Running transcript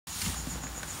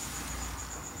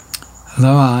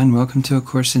Aloha and welcome to A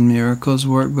Course in Miracles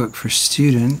Workbook for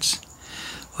Students,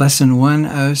 Lesson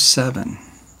 107.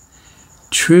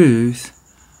 Truth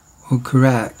will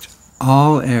correct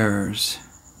all errors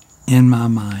in my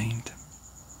mind.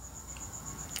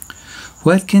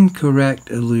 What can correct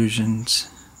illusions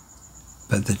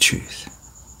but the truth?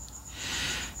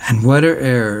 And what are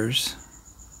errors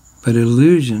but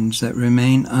illusions that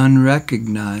remain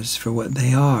unrecognized for what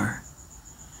they are?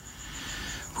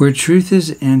 Where truth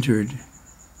is entered,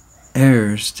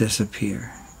 errors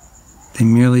disappear. They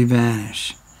merely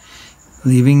vanish,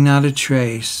 leaving not a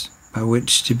trace by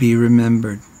which to be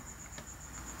remembered.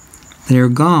 They are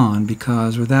gone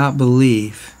because without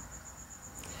belief,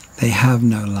 they have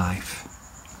no life.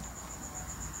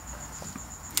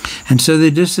 And so they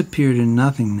disappeared in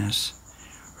nothingness,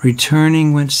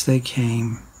 returning whence they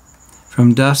came.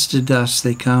 From dust to dust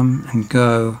they come and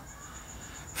go,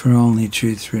 for only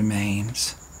truth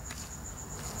remains.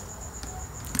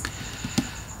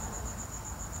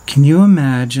 Can you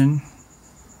imagine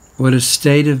what a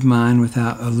state of mind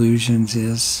without illusions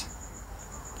is?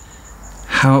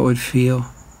 How it would feel?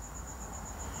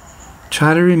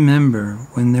 Try to remember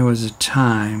when there was a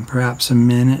time, perhaps a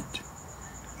minute,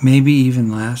 maybe even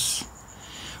less,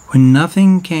 when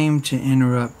nothing came to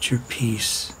interrupt your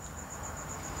peace,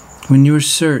 when you were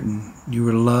certain you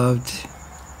were loved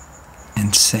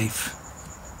and safe.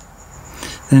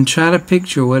 Then try to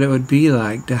picture what it would be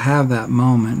like to have that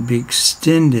moment be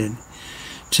extended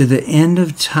to the end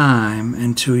of time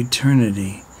and to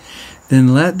eternity.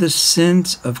 Then let the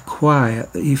sense of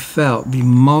quiet that you felt be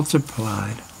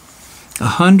multiplied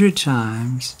 100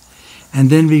 times and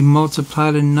then be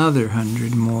multiplied another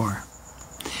 100 more.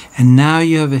 And now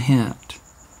you have a hint,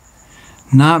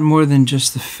 not more than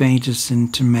just the faintest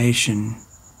intimation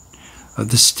of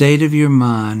the state of your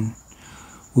mind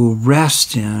will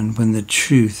rest in when the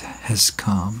truth has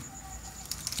come.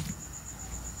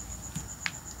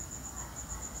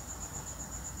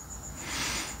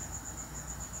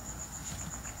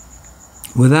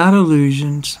 Without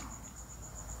illusions,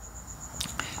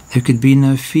 there could be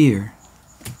no fear.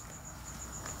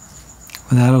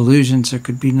 Without illusions, there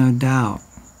could be no doubt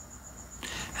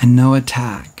and no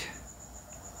attack.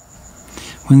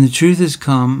 When the truth has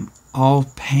come, all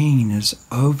pain is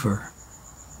over.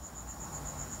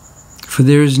 For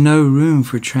there is no room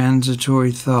for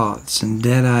transitory thoughts and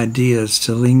dead ideas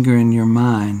to linger in your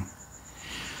mind.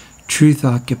 Truth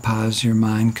occupies your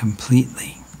mind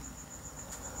completely,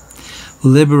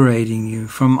 liberating you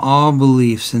from all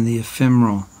beliefs in the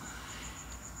ephemeral.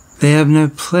 They have no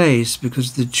place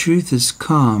because the truth has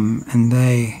come and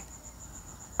they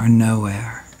are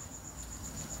nowhere.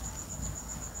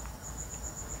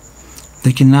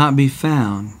 They cannot be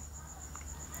found,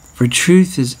 for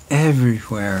truth is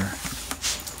everywhere,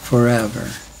 forever,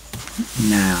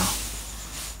 now.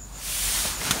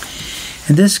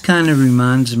 And this kind of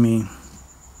reminds me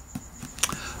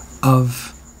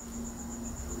of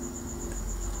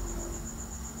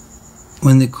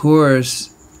when the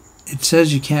Course, it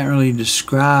says you can't really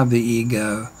describe the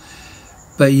ego,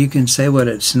 but you can say what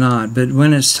it's not. But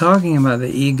when it's talking about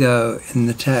the ego in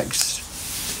the text,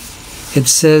 it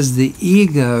says the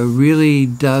ego really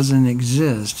doesn't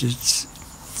exist. It's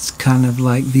kind of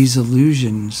like these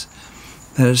illusions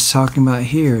that it's talking about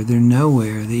here. They're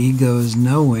nowhere. The ego is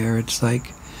nowhere. It's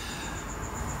like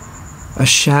a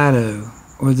shadow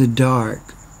or the dark.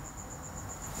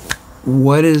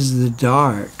 What is the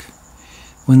dark?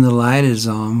 When the light is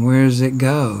on, where does it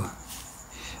go?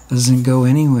 It doesn't go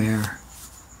anywhere.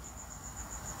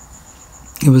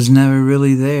 It was never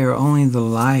really there. Only the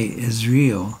light is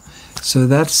real. So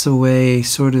that's the way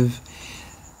sort of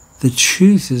the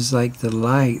truth is like the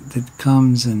light that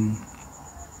comes and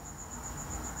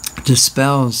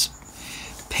dispels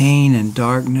pain and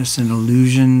darkness and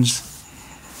illusions.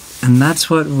 And that's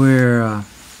what we're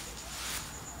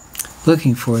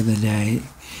looking for today,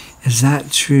 is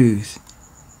that truth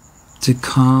to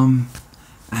come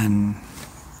and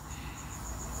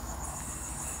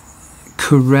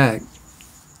correct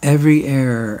every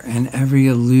error and every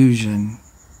illusion,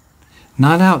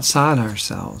 not outside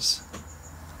ourselves,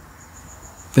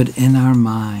 but in our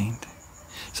mind.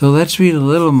 So let's read a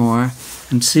little more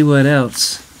and see what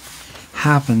else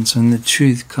happens when the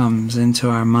truth comes into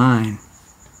our mind.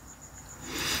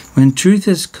 When truth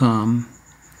has come,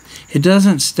 it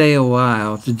doesn't stay a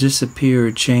while to disappear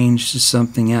or change to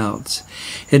something else.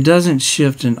 It doesn't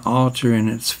shift and alter in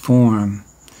its form,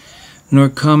 nor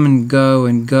come and go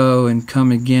and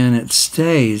come again. It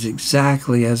stays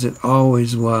exactly as it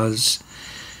always was,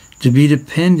 to be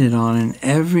depended on in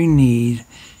every need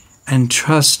and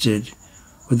trusted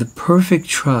with a perfect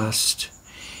trust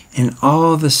in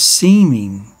all the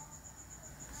seeming,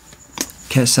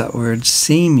 catch that word,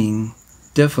 seeming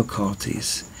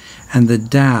difficulties and the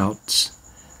doubts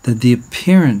that the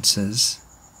appearances,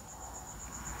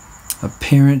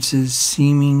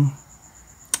 seeming,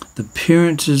 the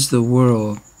appearances the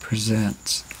world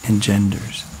presents,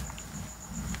 engenders.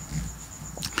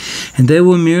 And they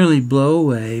will merely blow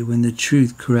away when the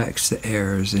truth corrects the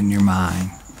errors in your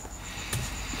mind.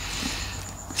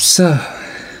 So,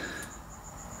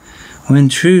 when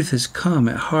truth has come,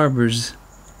 it harbors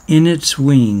in its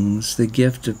wings the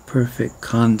gift of perfect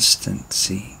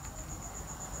constancy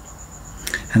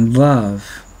and love,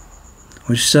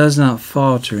 which does not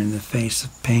falter in the face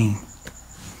of pain,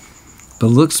 but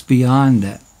looks beyond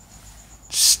it,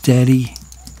 steady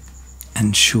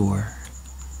and sure.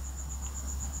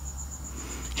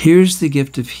 Here's the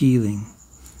gift of healing,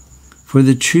 for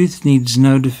the truth needs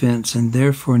no defense and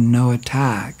therefore no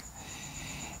attack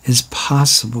is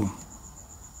possible.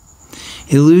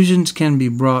 Illusions can be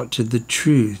brought to the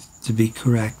truth to be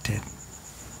corrected,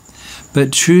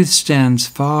 but truth stands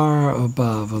far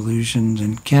above illusions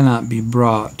and cannot be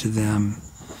brought to them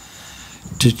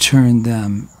to turn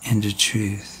them into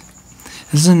truth.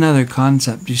 This is another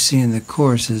concept you see in the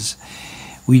Course, is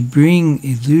we bring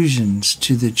illusions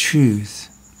to the truth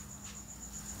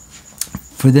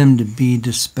for them to be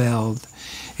dispelled,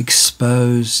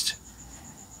 exposed,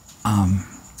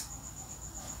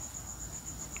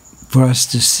 for us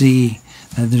to see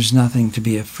that there's nothing to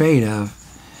be afraid of.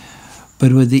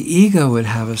 But what the ego would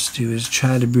have us do is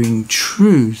try to bring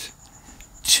truth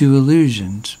to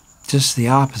illusions, just the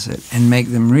opposite, and make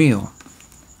them real.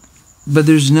 But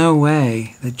there's no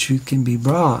way that truth can be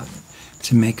brought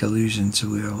to make illusions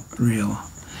real.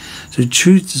 So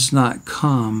truth does not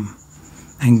come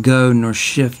and go, nor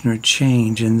shift, nor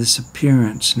change in this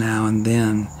appearance now and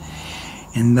then,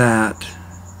 in that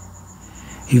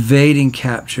evading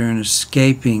capture and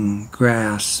escaping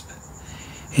grasp.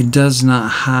 It does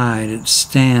not hide, it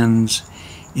stands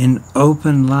in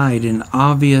open light, in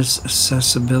obvious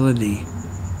accessibility.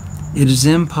 It is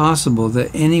impossible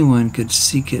that anyone could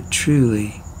seek it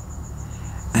truly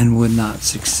and would not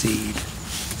succeed.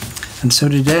 And so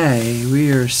today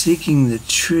we are seeking the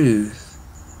truth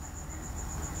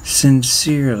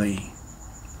sincerely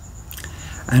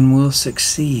and will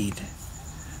succeed.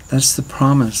 That's the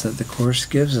promise that the Course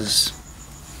gives us.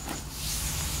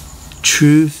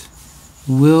 Truth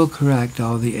will correct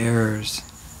all the errors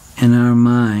in our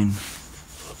mind.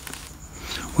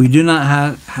 We do not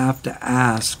have to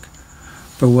ask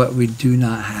for what we do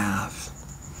not have.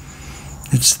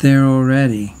 It's there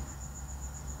already.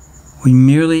 We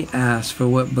merely ask for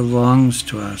what belongs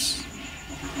to us,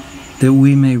 that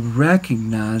we may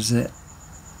recognize it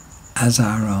as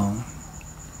our own.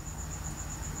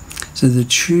 So the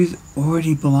truth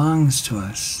already belongs to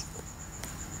us.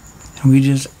 And we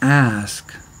just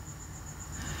ask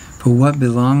for what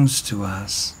belongs to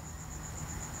us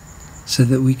so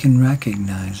that we can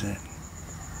recognize it.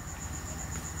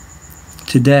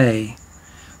 Today,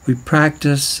 we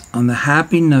practice on the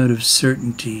happy note of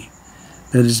certainty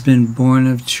that has been born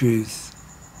of truth.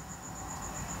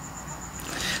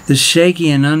 The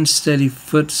shaky and unsteady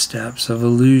footsteps of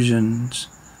illusions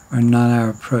are not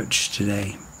our approach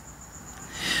today.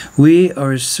 We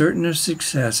are as certain of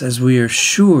success as we are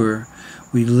sure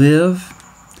we live,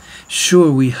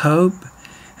 sure we hope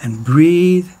and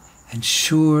breathe, and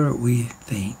sure we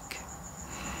think.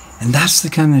 And that's the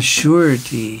kind of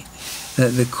surety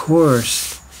that the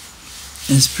Course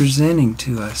is presenting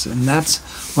to us. And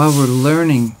that's why we're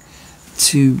learning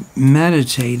to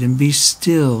meditate and be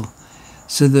still,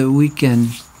 so that we can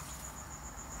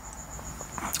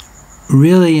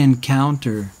really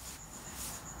encounter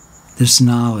this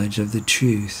knowledge of the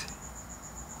truth.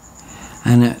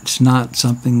 And it's not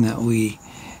something that we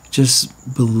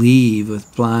just believe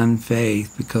with blind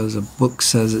faith because a book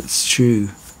says it's true,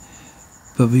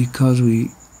 but because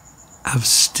we have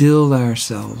stilled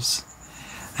ourselves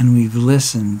and we've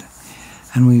listened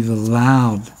and we've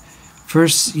allowed.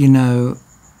 First, we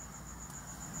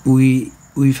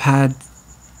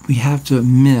have to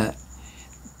admit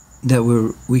that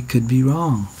we could be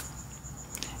wrong.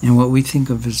 And what we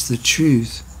think of as the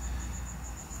truth,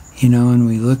 and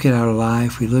we look at our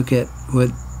life, we look at what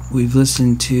we've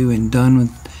listened to and done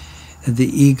with the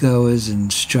ego has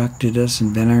instructed us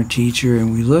and been our teacher,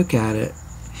 and we look at it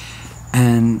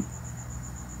and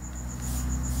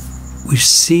we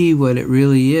see what it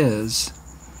really is.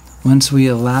 Once we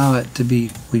allow it to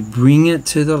be, we bring it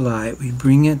to the light, we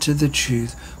bring it to the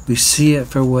truth, we see it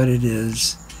for what it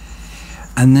is,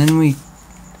 and then we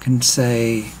can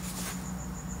say,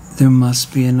 there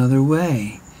must be another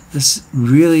way. This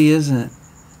really isn't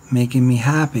making me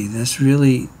happy. This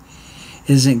really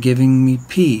isn't giving me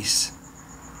peace.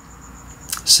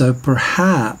 So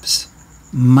perhaps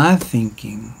my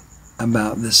thinking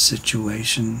about this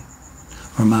situation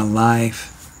or my life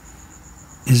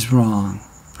is wrong.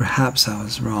 Perhaps I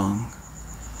was wrong.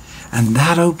 And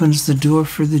that opens the door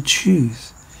for the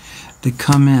truth to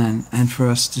come in and for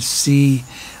us to see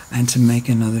and to make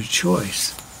another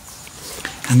choice.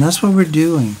 And that's what we're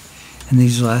doing in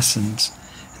these lessons.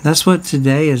 And that's what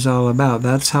today is all about.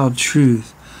 That's how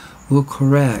truth will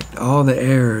correct all the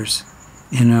errors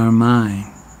in our mind.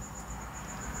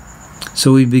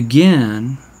 So we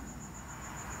begin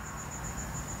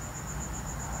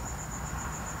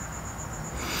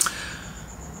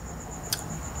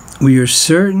we are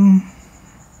certain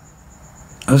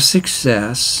of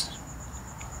success,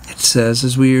 it says,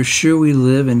 as we are sure we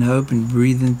live and hope and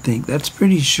breathe and think. That's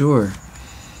pretty sure.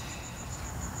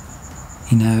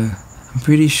 You know, I'm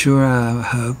pretty sure I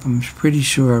hope, I'm pretty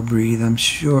sure I breathe,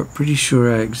 pretty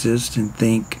sure I exist and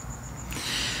think.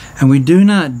 And we do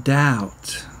not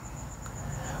doubt.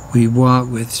 We walk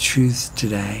with truth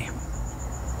today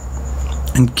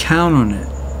and count on it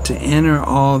to enter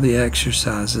all the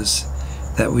exercises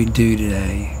that we do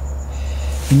today.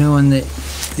 You know, in the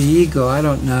ego, I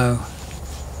don't know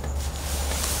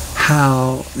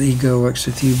how the ego works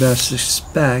with you, but I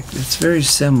suspect it's very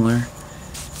similar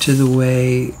to the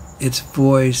way its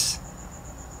voice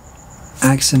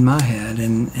acts in my head.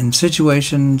 And in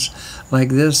situations like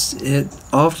this, it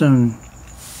often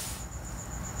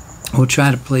will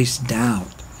try to place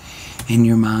doubt in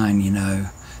your mind. You know,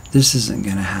 this isn't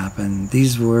going to happen.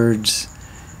 These words,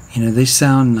 you know, they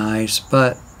sound nice,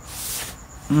 but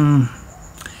you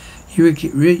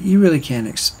really can't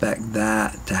expect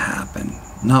that to happen.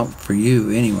 Not for you,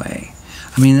 anyway.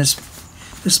 I mean,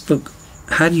 this book,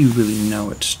 how do you really know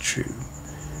it's true?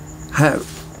 How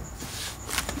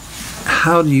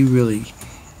do you really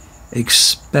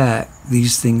expect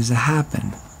these things to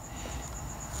happen?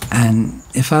 And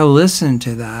if I listen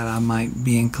to that, I might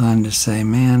be inclined to say,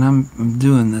 man, I'm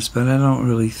doing this, but I don't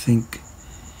really think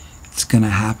it's going to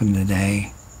happen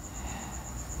today.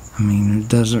 I mean, it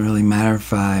doesn't really matter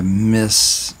if I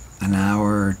miss an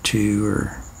hour or two,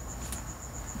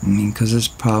 because it's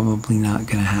probably not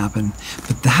going to happen.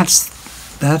 But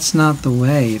that's not the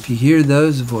way. If you hear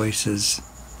those voices,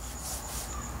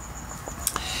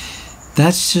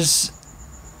 that's just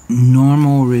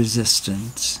normal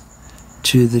resistance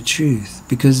to the truth,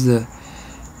 because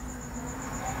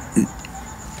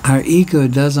our ego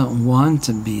doesn't want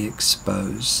to be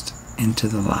exposed into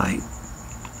the light.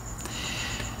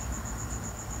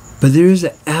 But there is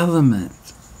an element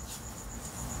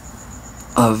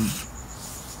of,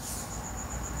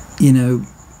 you know,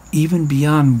 even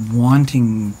beyond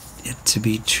wanting it to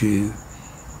be true,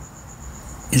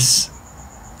 is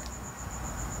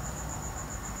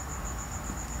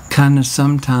kind of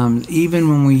sometimes, even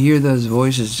when we hear those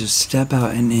voices just step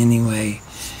out in any way,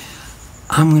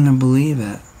 I'm going to believe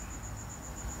it.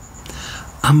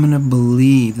 I'm going to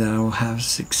believe that I will have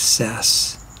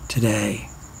success today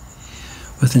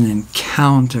with an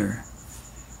encounter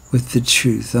with the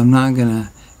truth. I'm not going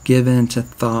to give in to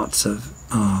thoughts of,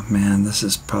 oh man, this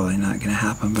is probably not going to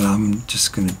happen, but I'm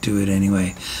just going to do it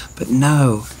anyway. But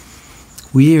no,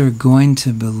 we are going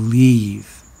to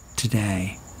believe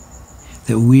today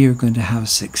that we are going to have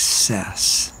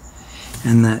success,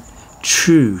 and that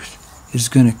truth is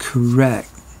going to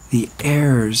correct the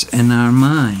errors in our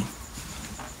mind.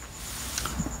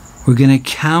 We're going to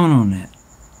count on it.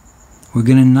 We're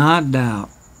going to not doubt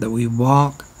that we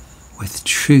walk with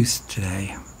truth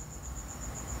today,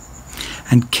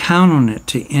 and count on it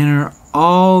to enter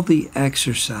all the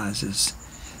exercises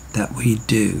that we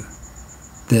do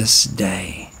this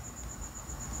day.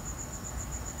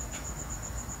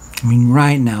 I mean,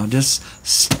 right now, just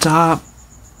stop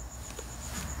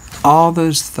all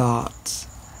those thoughts,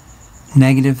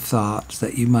 negative thoughts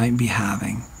that you might be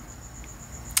having,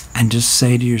 and just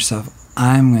say to yourself,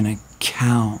 I'm going to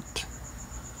count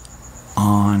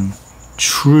on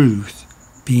truth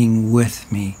being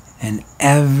with me in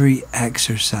every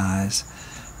exercise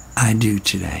I do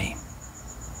today.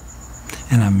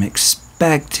 And I'm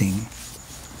expecting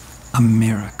a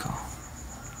miracle,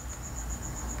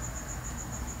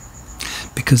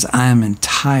 because I am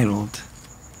entitled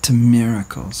to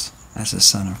miracles as a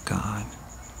son of God.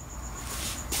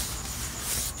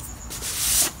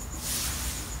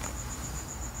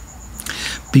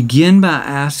 Begin by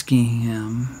asking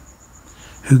Him,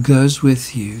 who goes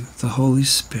with you, the Holy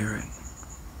Spirit,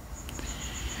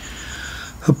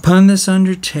 upon this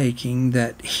undertaking,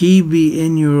 that He be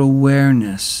in your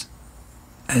awareness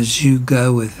as you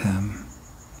go with Him.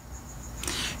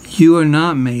 You are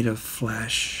not made of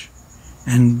flesh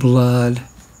and blood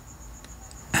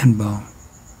and bone,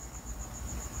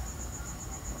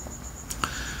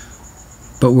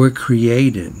 but were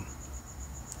created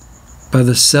by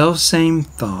the selfsame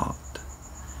thought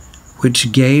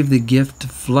which gave the gift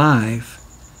of life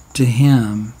to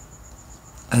him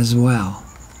as well.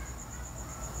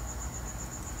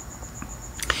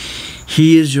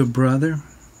 He is your brother,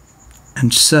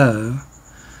 and so,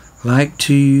 like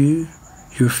to you,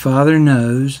 your Father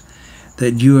knows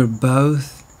that you are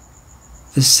both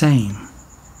the same.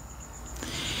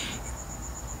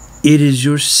 It is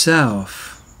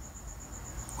yourself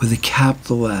with a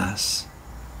capital S.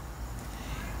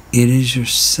 It is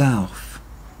yourself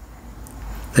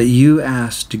that you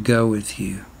asked to go with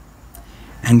you.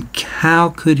 And how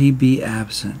could he be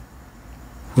absent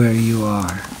where you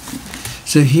are?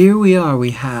 So here we are.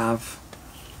 We have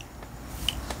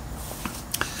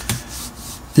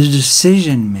the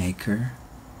decision maker,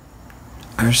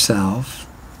 ourself,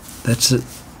 that's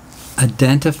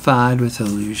identified with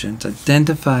illusions,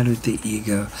 identified with the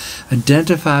ego,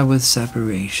 identified with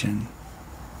separation.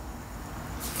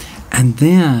 And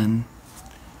then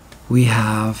we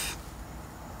have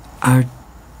our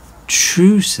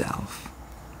true self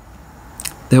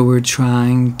that we're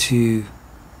trying to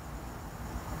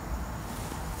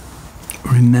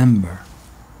remember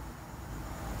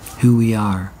who we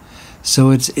are.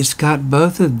 So it's got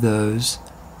both of those,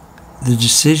 the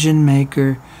decision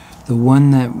maker, the one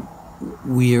that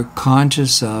we are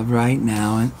conscious of right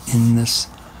now in this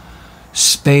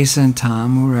space and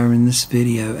time, wherever in this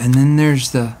video, and then there's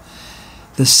the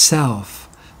self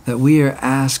that we are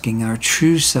asking, our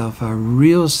true self, our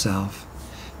real self,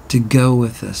 to go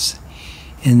with us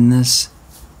in this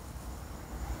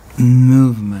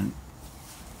movement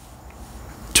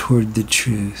toward the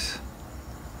truth.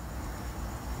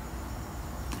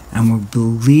 And we're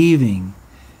believing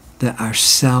that our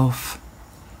self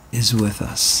is with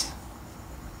us.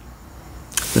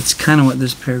 That's kind of what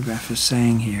this paragraph is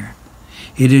saying here.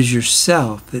 It is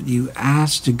yourself that you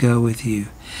asked to go with you.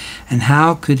 And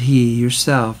how could he,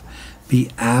 yourself, be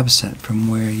absent from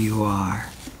where you are?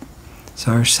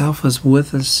 So our self is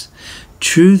with us.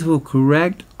 Truth will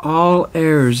correct all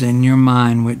errors in your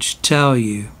mind which tell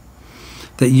you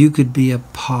that you could be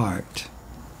apart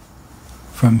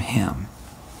from him,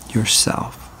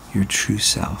 yourself, your true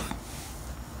self.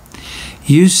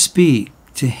 You speak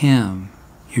to him,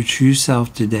 your true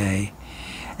self, today,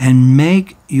 and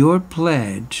make your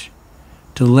pledge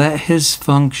to let his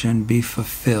function be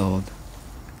fulfilled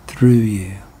through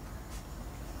you.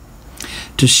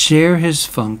 To share his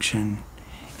function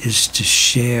is to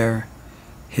share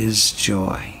his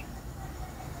joy.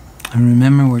 And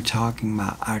remember, we're talking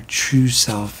about our true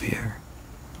self here.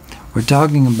 We're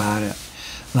talking about it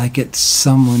like it's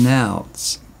someone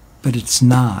else, but it's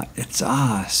not. It's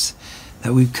us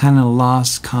that we've kind of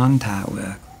lost contact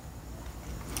with.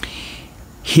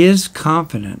 His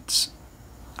confidence,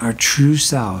 our true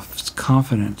self's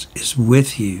confidence, is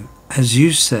with you. As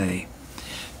you say,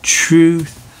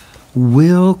 truth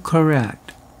will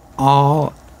correct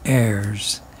all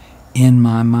errors in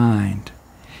my mind,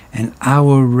 and I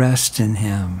will rest in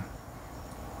him.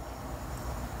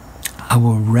 I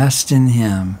will rest in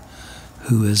him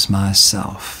who is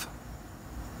myself.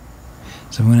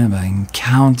 So we're going to have an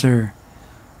encounter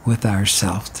with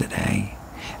ourself today,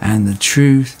 and the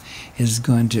truth is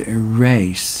going to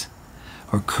erase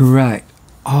or correct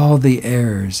all the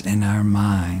errors in our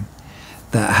mind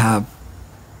that have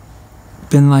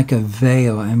been like a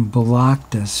veil and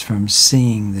blocked us from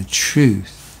seeing the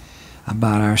truth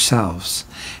about ourselves.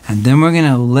 And then we're going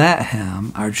to let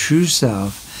him, our true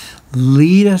self,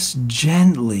 lead us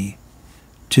gently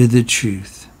to the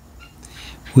truth,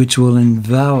 which will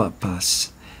envelop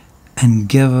us and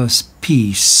give us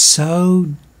peace so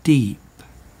deep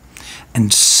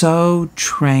and so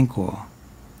tranquil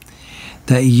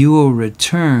that you will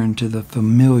return to the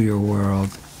familiar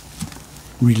world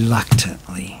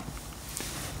reluctantly.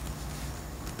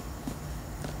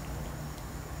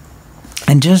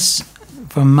 And just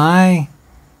from my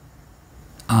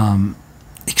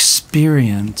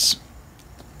experience,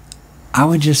 I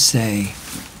would just say,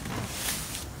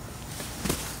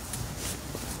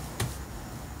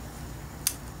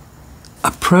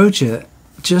 approach it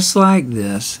just like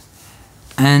this,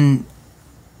 and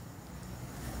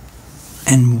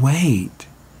wait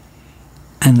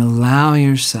and allow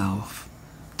yourself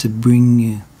to bring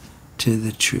you to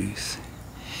the truth.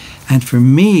 And for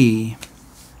me,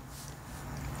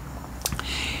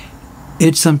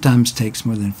 it sometimes takes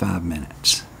more than 5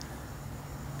 minutes.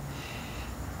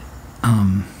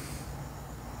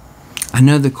 I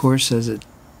know the Course says it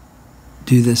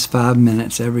do this 5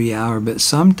 minutes every hour, but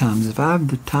sometimes if I have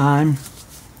the time,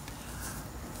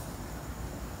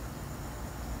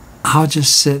 I'll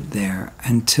just sit there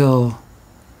until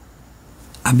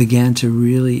I began to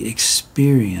really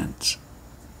experience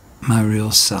my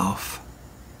real self.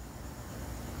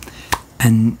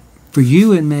 And for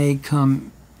you, it may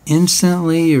come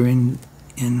instantly or in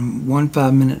 1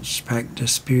 5 minutes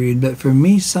practice period, but for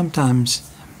me,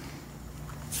 sometimes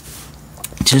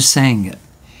just saying it,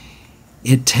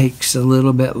 it takes a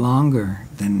little bit longer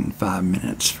than 5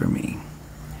 minutes for me.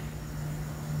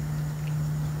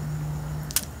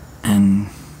 And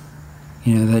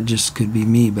that just could be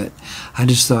me, but I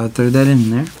just thought I'd throw that in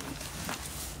there.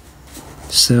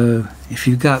 So if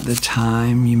you've got the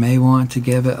time, you may want to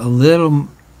give it a little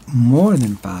more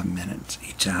than 5 minutes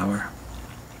each hour.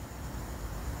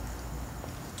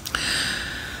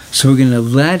 So we're going to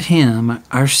let Him,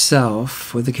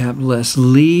 ourself, with a capital S,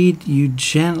 lead you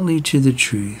gently to the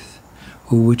truth,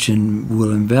 which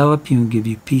will envelop you and give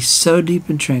you peace so deep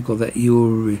and tranquil that you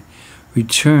will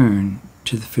return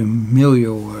to the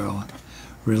familiar world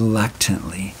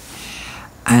reluctantly.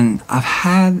 And I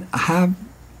have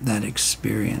that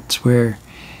experience where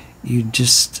you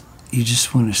just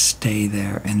want to stay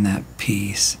there in that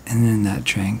peace and in that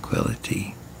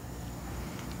tranquility.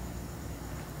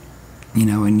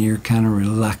 When you're kind of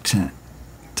reluctant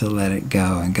to let it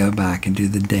go and go back and do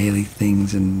the daily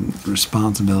things and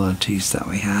responsibilities that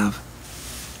we have.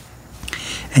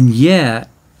 And yet,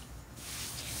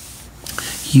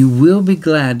 you will be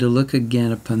glad to look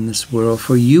again upon this world,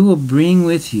 for you will bring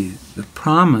with you the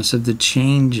promise of the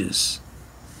changes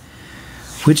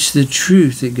which the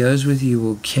truth that goes with you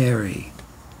will carry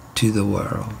to the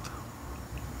world.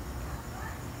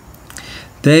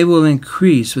 They will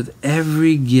increase with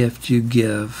every gift you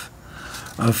give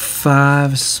of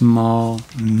 5 small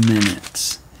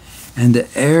minutes, and the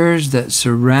errors that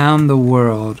surround the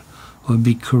world will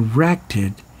be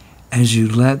corrected as you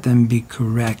let them be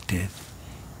corrected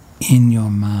in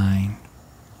your mind.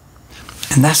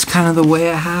 And that's kind of the way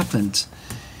it happens.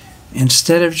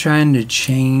 Instead of trying to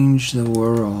change the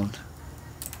world,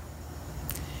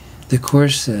 the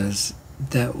Course says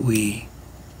that we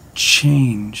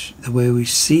change the way we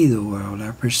see the world,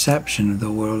 our perception of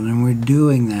the world, and we're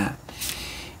doing that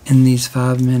in these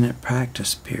 5-minute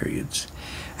practice periods.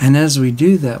 And as we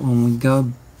do that, when we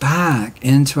go back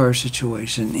into our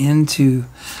situation, into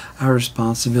our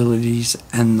responsibilities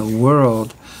and the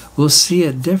world, we'll see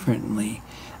it differently.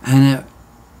 And it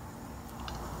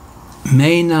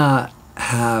may not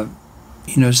have,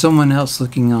 someone else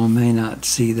looking on may not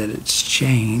see that it's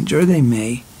changed, or they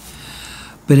may,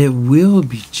 but it will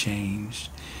be changed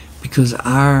because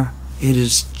it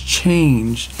is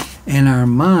changed in our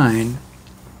mind,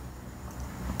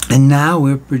 and now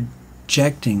we're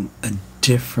projecting a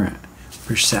different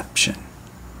perception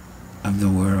of the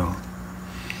world.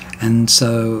 And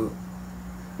so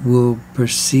we'll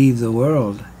perceive the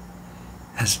world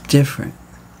as different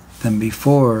than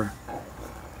before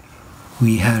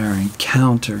we had our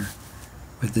encounter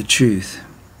with the truth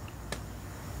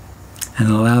and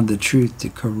allowed the truth to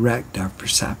correct our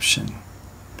perception.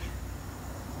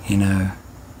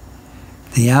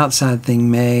 The outside thing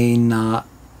may not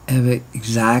have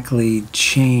exactly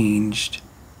changed,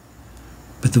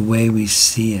 but the way we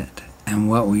see it and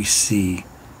what we see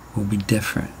will be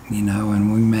different,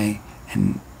 and we may,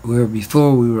 and where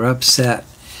before we were upset,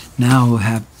 now we'll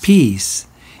have peace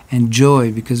and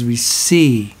joy because we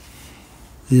see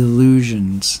the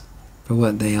illusions for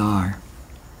what they are.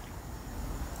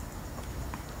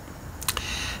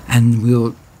 And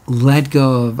we'll let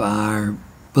go of our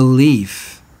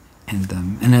belief in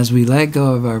them. And as we let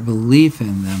go of our belief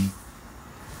in them,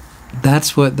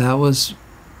 that was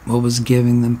what was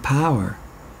giving them power.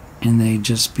 And they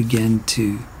just begin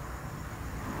to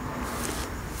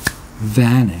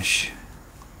vanish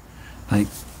like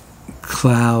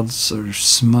clouds or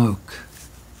smoke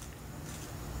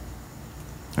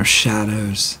or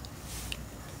shadows.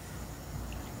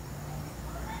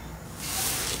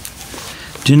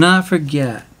 Do not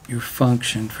forget your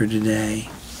function for today.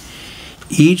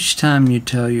 Each time you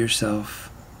tell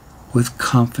yourself with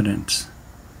confidence,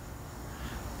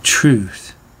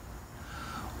 truth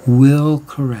will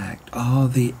correct all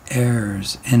the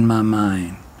errors in my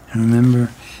mind. And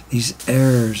remember, these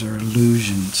errors are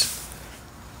illusions.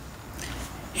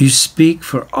 You speak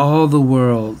for all the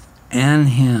world and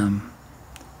Him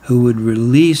who would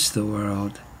release the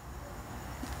world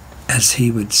as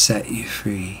He would set you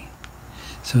free.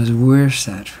 So as we're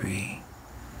set free,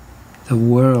 the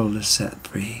world is set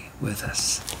free with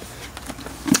us.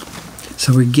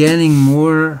 So we're getting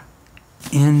more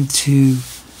into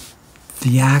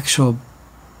the actual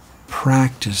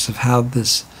practice of how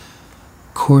this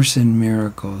Course in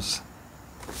Miracles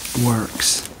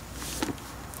works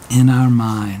in our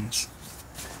minds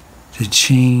to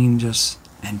change us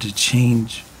and to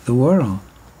change the world,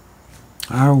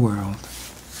 our world.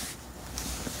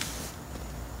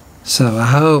 So I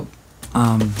hope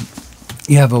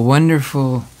you have a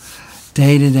wonderful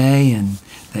day today and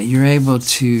that you're able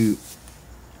to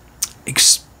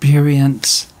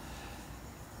experience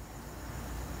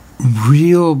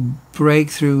real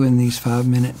breakthrough in these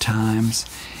 5-minute times,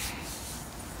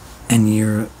 and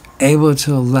you're able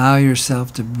to allow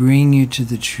yourself to bring you to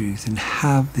the truth and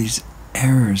have these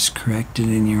errors corrected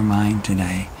in your mind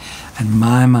today, and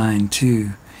my mind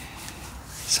too.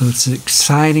 So it's an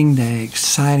exciting day,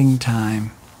 exciting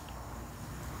time.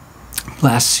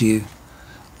 Bless you.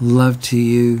 Love to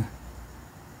you.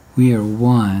 We are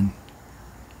one.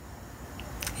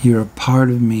 You're a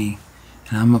part of me,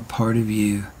 and I'm a part of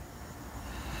you.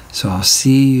 So I'll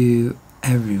see you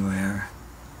everywhere.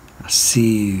 I'll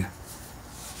see you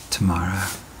tomorrow.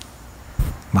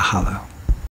 Mahalo.